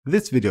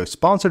This video is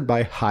sponsored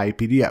by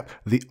HiPDF,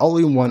 the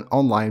all-in-one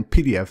online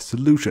PDF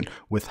solution.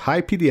 With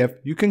HiPDF,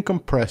 you can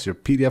compress your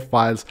PDF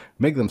files,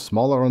 make them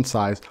smaller on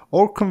size,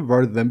 or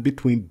convert them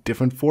between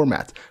different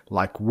formats,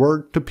 like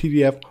Word to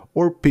PDF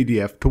or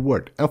PDF to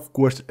Word, and of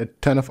course a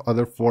ton of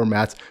other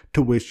formats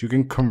to which you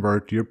can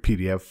convert your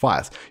PDF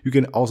files. You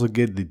can also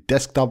get the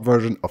desktop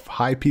version of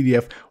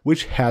HiPDF,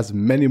 which has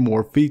many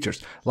more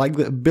features, like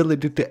the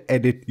ability to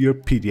edit your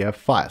PDF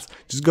files.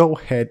 Just go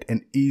ahead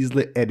and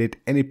easily edit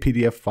any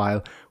PDF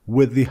file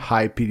with the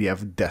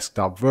HiPDF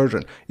desktop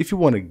version. If you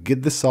want to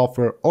get the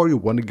software or you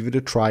want to give it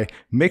a try,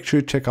 make sure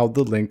you check out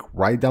the link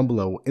right down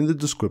below in the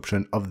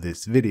description of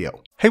this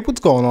video. Hey, what's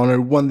going on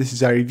everyone? This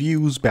is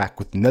iReviews back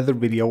with another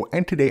video,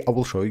 and today I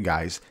will show you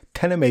guys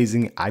 10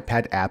 amazing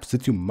iPad apps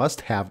that you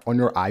must have on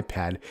your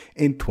iPad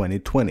in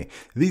 2020.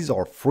 These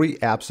are free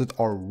apps that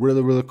are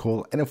really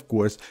cool and of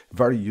course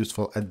very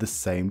useful at the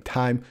same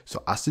time,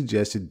 so I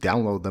suggest you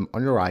download them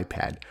on your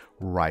iPad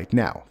right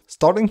now.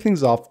 Starting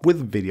things off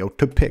with video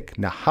to pick.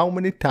 Now, how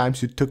many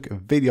times you took a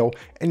video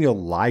and you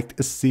liked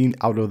a scene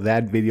out of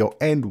that video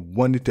and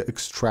wanted to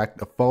extract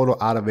a photo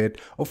out of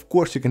it? Of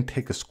course you can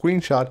take a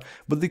screenshot,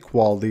 but the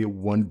quality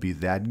won't be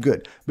that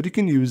good. But you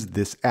can use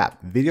this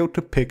app. Video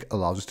to pick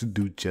allows you to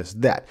do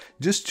just that.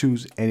 Just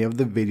choose any of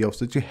the videos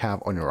that you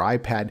have on your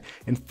iPad,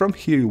 and from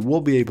here you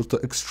will be able to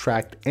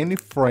extract any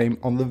frame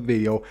on the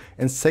video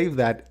and save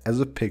that as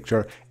a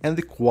picture, and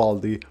the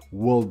quality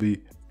will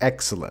be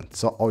excellent.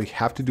 So all you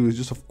have to do is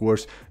just of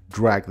course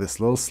drag this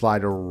little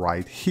slider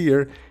right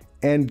here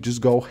and just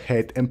go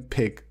ahead and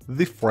pick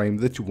the frame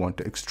that you want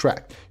to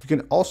extract. You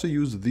can also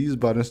use these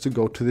buttons to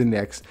go to the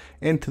next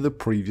and to the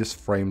previous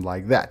frame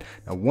like that.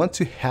 Now once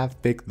you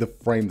have picked the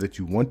frame that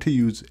you want to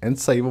use and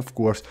save, of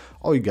course,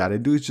 all you gotta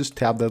do is just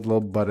tap that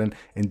little button,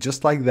 and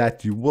just like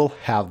that you will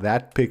have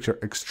that picture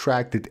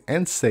extracted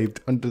and saved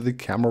onto the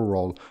camera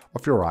roll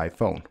of your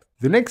iPhone.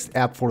 The next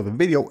app for the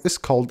video is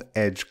called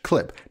Edge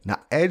Clip.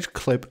 Now, Edge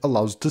Clip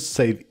allows you to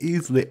save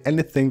easily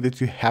anything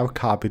that you have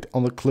copied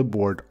on the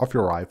clipboard of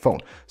your iPhone.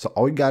 So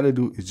all you gotta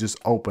do is just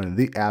open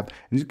the app,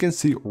 and you can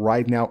see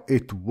right now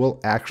it will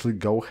actually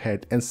go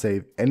ahead and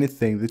save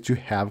anything that you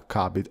have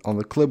copied on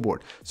the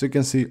clipboard. So you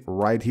can see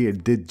right here,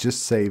 it did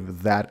just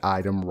save that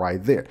item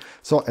right there.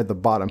 So at the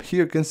bottom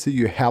here, you can see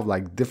you have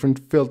like different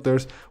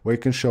filters where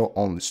you can show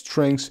only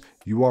strings,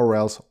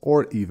 URLs,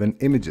 or even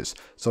images.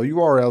 So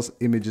URLs,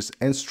 images,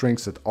 and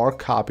strings that are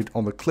copied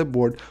on the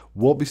clipboard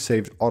will be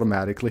saved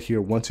automatically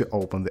here once you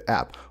open the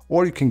app.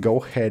 Or you can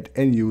go ahead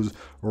and use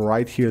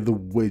right here the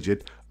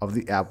widget of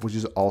the app, which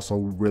is also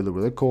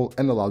really cool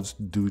and allows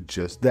you to do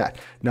just that.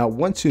 Now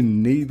once you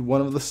need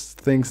one of the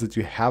things that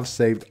you have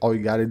saved, all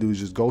you gotta do is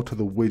just go to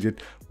the widget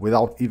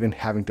without even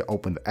having to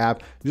open the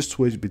app. Just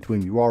switch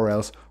between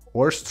URLs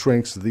or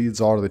strings.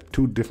 These are the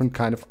two different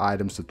kind of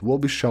items that will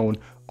be shown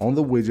on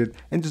the widget,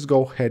 and just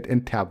go ahead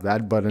and tap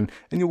that button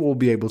and you will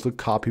be able to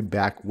copy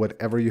back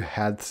whatever you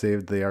had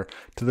saved there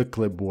to the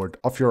clipboard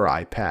of your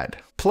iPad.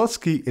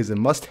 Pluskey is a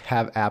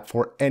must-have app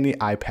for any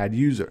iPad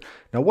user.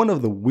 Now, one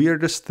of the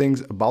weirdest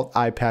things about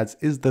iPads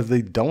is that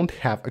they don't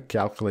have a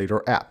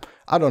calculator app.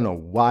 I don't know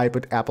why,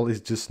 but Apple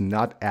is just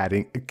not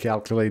adding a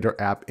calculator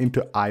app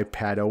into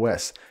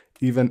iPadOS.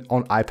 Even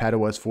on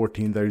iPadOS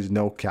 14 there is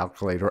no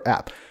calculator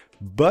app.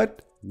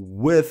 But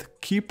with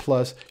Key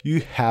Plus,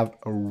 you have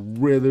a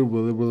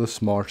really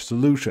smart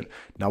solution.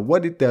 Now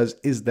what it does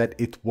is that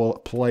it will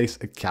place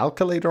a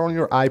calculator on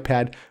your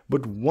iPad,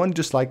 but won't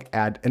just like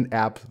add an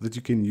app that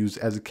you can use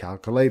as a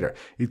calculator.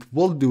 It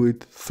will do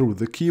it through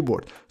the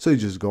keyboard. So you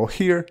just go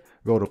here,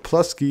 go to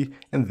Pluskey,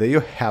 and there you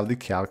have the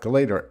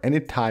calculator.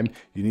 Anytime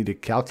you need a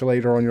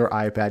calculator on your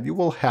iPad, you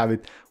will have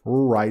it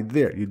right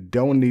there. You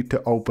don't need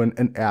to open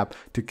an app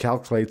to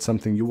calculate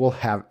something. You will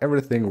have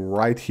everything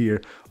right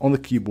here on the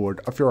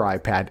keyboard of your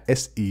iPad,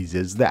 as easy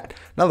as that.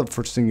 Now the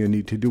first thing you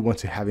need to do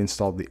once you have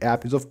installed the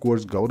app is of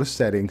course go to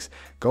settings,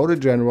 go to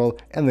general,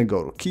 and then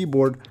go to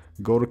keyboard.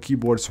 Go to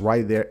keyboards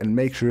right there and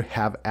make sure you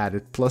have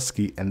added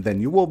Pluskey, and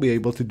then you will be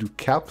able to do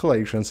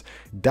calculations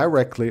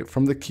directly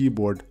from the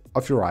keyboard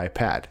of your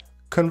iPad.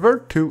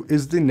 Convert To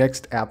is the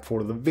next app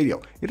for the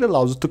video. It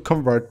allows you to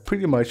convert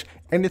pretty much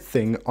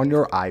anything on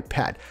your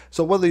iPad.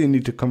 So whether you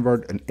need to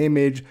convert an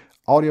image,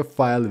 audio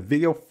file,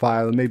 video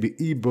file, maybe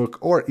ebook,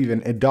 or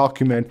even a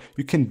document,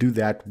 you can do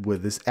that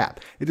with this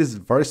app. It is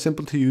very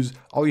simple to use.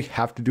 All you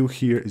have to do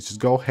here is just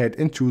go ahead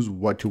and choose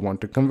what you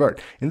want to convert.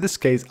 In this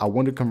case, I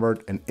want to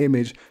convert an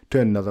image to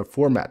another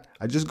format.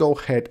 I just go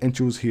ahead and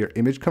choose here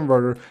image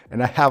converter,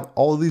 and I have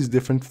all these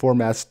different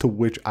formats to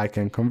which I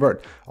can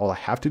convert. All I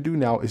have to do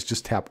now is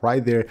just tap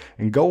right there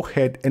and go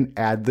ahead and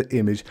add the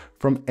image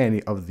from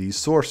any of these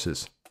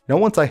sources. Now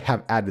once I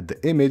have added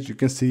the image, you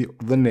can see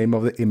the name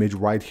of the image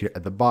right here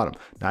at the bottom.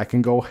 Now I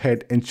can go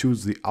ahead and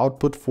choose the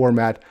output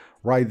format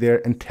right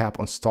there and tap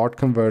on start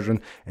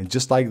conversion, and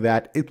just like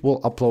that it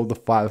will upload the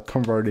file,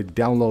 convert it,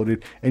 download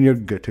it, and you're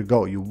good to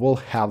go. You will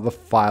have the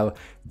file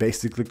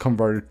basically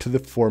converted to the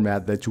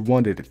format that you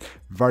wanted it.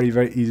 Very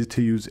easy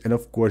to use, and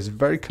of course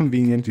very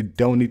convenient. You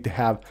don't need to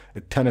have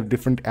a ton of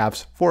different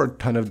apps for a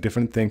ton of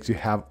different things. You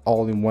have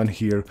all in one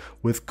here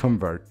with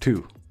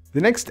Convert2. The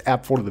next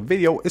app for the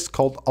video is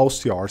called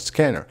OCR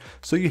Scanner.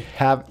 So you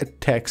have a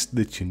text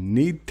that you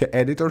need to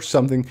edit or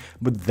something,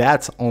 but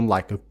that's on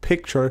like a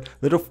picture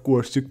that of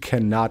course you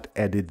cannot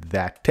edit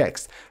that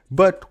text.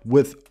 But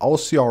with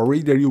OCR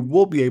Reader, you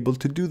will be able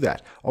to do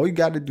that. All you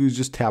gotta do is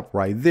just tap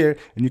right there,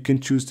 and you can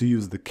choose to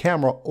use the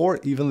camera or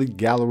even the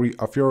gallery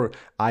of your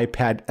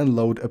iPad and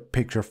load a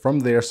picture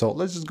from there. So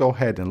let's just go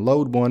ahead and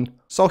load one.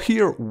 So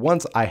here,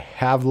 once I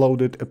have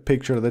loaded a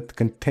picture that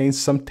contains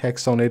some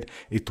text on it,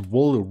 it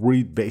will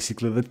read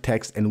basically the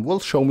text and will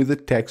show me the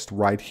text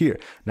right here.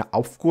 Now,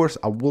 of course,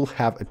 I will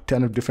have a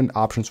ton of different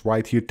options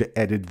right here to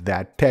edit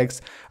that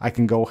text. I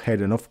can go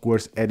ahead and of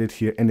course edit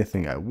here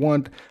anything I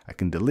want. I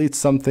can delete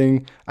something.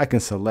 I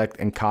can select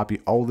and copy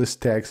all this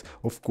text.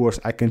 Of course,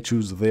 I can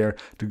choose there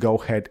to go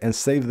ahead and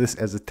save this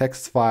as a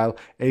text file,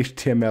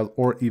 HTML,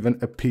 or even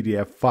a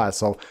PDF file.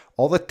 So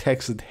all the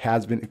text that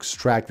has been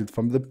extracted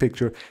from the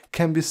picture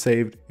can be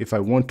saved if I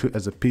want to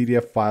as a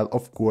PDF file,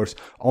 of course,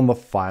 on the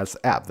Files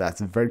app.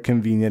 That's very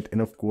convenient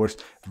and of course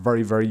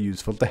very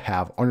useful to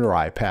have on your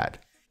iPad.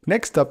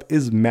 Next up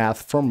is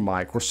Math from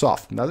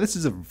Microsoft. Now this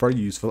is a very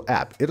useful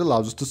app. It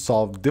allows us to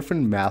solve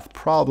different math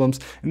problems,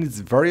 and it's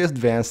very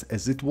advanced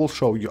as it will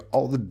show you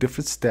all the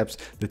different steps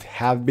that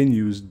have been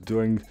used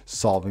during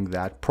solving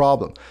that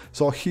problem.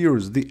 So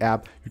here's the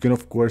app. You can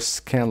of course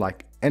scan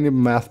like any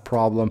math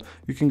problem.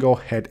 You can go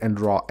ahead and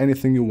draw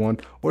anything you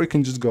want, or you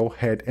can just go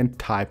ahead and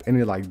type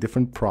any like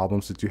different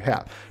problems that you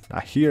have. Now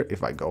here,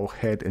 if I go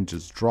ahead and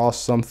just draw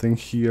something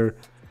here,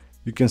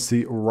 you can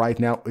see right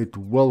now it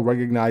will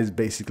recognize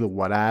basically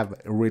what I have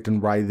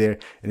written right there,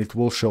 and it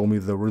will show me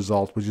the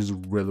result, which is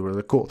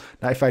really cool.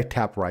 Now if I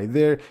tap right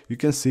there, you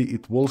can see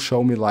it will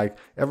show me like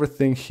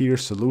everything here,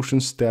 solution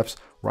steps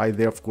right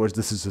there. Of course,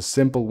 this is a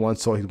simple one,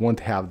 so it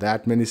won't have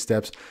that many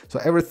steps. So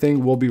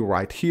everything will be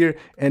right here,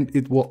 and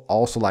it will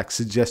also like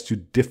suggest you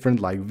different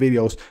like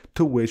videos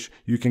to which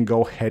you can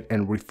go ahead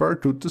and refer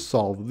to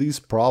solve these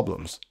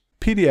problems.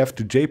 PDF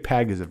to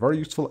Jpeg is a very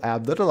useful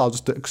app that allows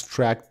us to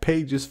extract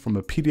pages from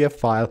a PDF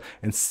file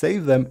and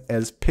save them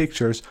as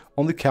pictures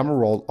on the camera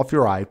roll of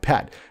your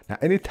iPad. Now,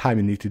 anytime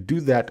you need to do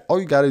that, all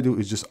you gotta do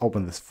is just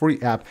open this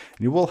free app, and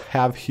you will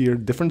have here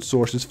different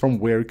sources from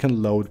where you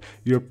can load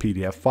your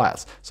PDF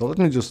files. So let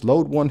me just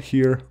load one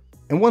here.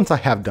 And once I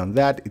have done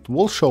that, it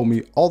will show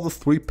me all the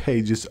 3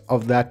 pages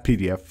of that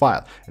PDF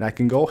file, and I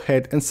can go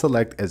ahead and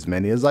select as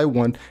many as I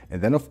want, and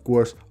then of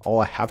course all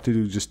I have to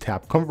do is just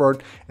tap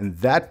convert, and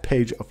that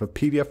page of a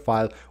PDF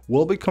file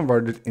will be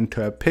converted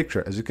into a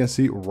picture. As you can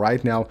see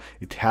right now,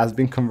 it has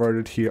been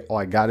converted here. All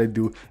I gotta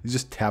do is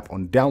just tap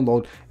on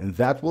download, and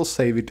that will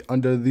save it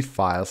under the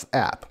Files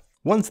app.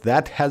 Once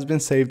that has been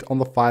saved on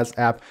the Files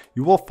app,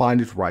 you will find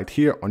it right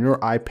here on your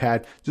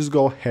iPad. Just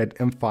go ahead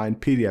and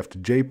find PDF to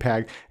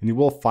JPEG, and you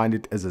will find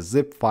it as a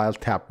zip file.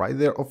 Tap right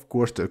there, of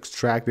course, to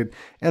extract it,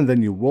 and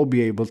then you will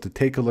be able to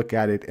take a look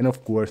at it, and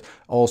of course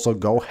also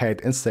go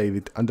ahead and save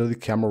it under the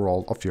camera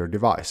roll of your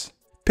device.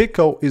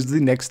 Pico is the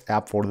next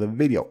app for the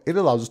video. It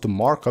allows us to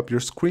mark up your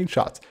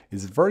screenshots.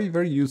 It's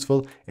very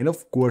useful, and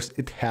of course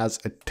it has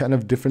a ton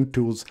of different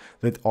tools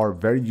that are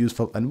very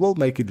useful and will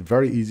make it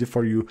very easy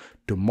for you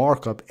to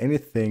mark up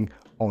anything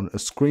on a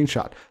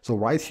screenshot. So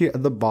right here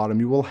at the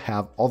bottom, you will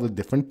have all the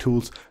different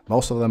tools.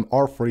 Most of them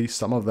are free,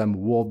 some of them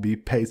will be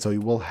paid, so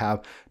you will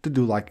have to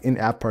do like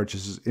in-app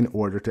purchases in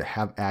order to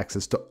have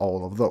access to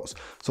all of those.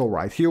 So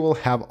right here we'll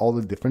have all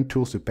the different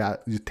tools.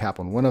 You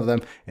tap on one of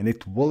them and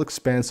it will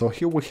expand. So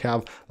here we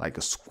have like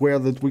a square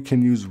that we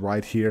can use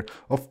right here.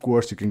 Of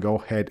course, you can go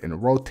ahead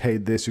and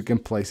rotate this. You can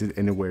place it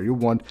anywhere you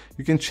want.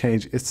 You can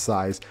change its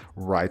size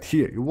right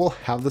here. You will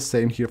have the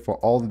same here for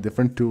all the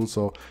different tools.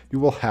 So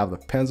you will have the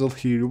pencil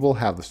here, you will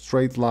have the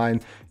straight line,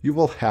 you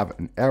will have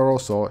an arrow.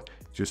 So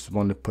just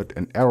want to put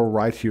an arrow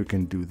right here, you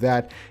can do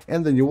that,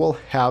 and then you will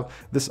have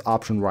this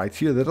option right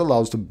here that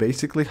allows to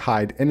basically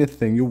hide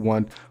anything you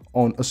want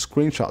on a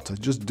screenshot. So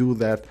just do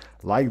that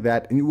like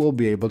that and you will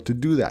be able to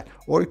do that.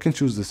 Or you can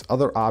choose this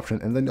other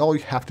option, and then all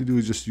you have to do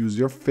is just use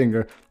your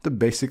finger to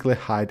basically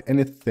hide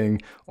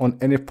anything on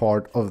any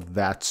part of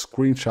that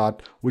screenshot,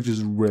 which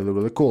is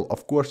really cool.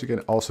 Of course, you can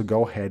also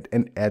go ahead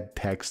and add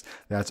text.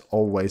 That's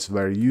always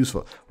very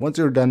useful. Once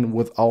you're done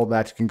with all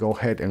that, you can go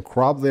ahead and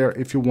crop there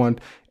if you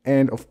want,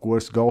 and of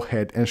course go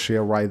ahead and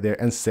share right there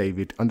and save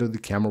it under the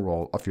camera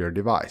roll of your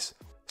device.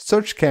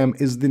 Search Cam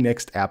is the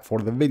next app for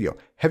the video.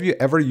 Have you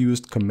ever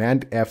used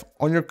Command F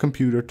on your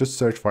computer to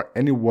search for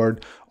any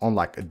word on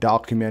like a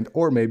document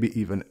or maybe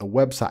even a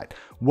website?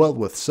 Well,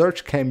 with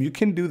Search Cam, you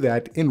can do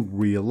that in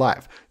real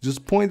life.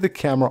 Just point the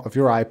camera of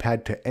your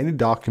iPad to any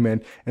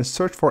document and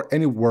search for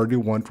any word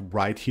you want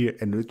right here,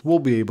 and it will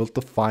be able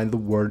to find the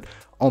word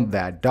on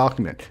that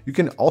document. You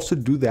can also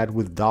do that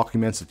with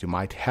documents that you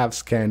might have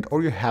scanned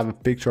or you have a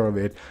picture of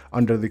it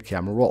under the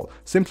camera roll,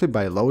 simply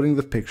by loading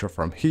the picture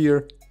from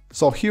here.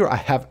 So here I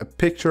have a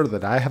picture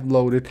that I have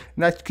loaded,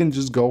 and I can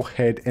just go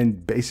ahead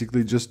and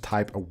basically just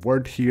type a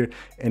word here,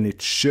 and it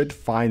should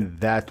find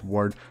that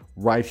word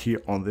right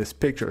here on this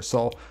picture.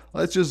 So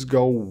let's just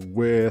go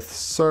with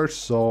search.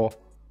 So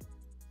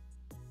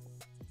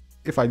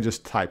if I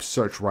just type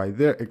search right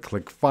there and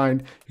click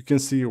find, you can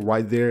see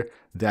right there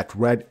that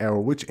red arrow,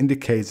 which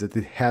indicates that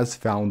it has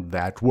found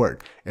that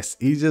word. As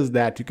easy as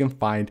that, you can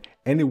find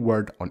any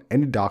word on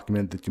any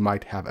document that you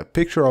might have a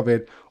picture of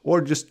it, or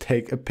just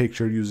take a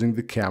picture using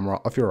the camera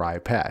of your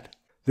iPad.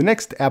 The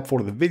next app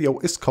for the video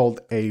is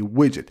called a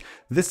widget.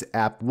 This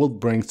app will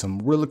bring some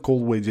really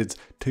cool widgets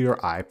to your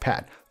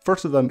iPad.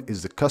 First of them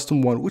is the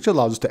custom one, which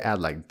allows you to add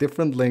like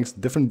different links,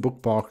 different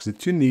bookmarks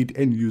that you need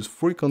and use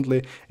frequently,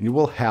 and you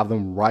will have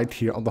them right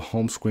here on the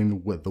home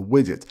screen with the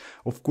widgets.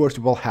 Of course,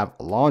 you will have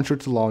a launcher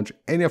to launch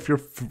any of your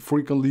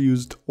frequently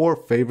used or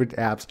favorite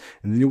apps,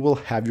 and then you will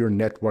have your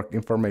network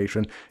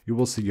information. You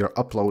will see your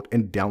upload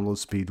and download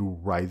speed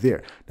right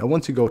there. Now,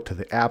 once you go to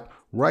the app,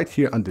 right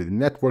here under the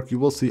network, you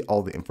will see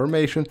all the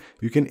information.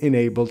 You can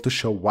enable to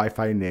show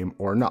Wi-Fi name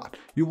or not.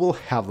 You will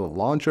have the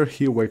launcher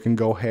here where you can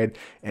go ahead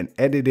and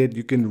edit it.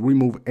 You can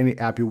remove any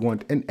app you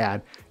want and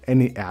add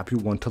any app you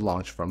want to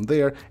launch from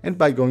there. And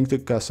by going to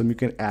custom, you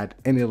can add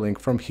any link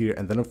from here.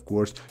 And then of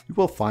course, you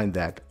will find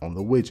that on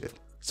the widget.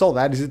 So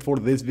that is it for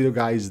this video,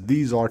 guys.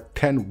 These are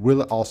 10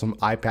 really awesome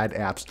iPad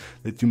apps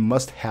that you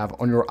must have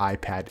on your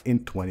iPad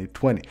in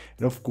 2020.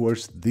 And of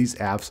course, these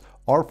apps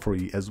are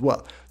free as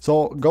well.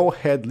 So go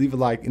ahead, leave a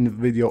like in the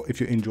video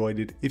if you enjoyed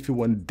it. If you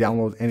want to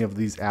download any of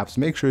these apps,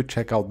 make sure to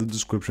check out the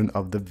description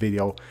of the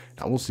video. And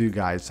I will see you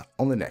guys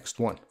on the next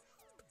one.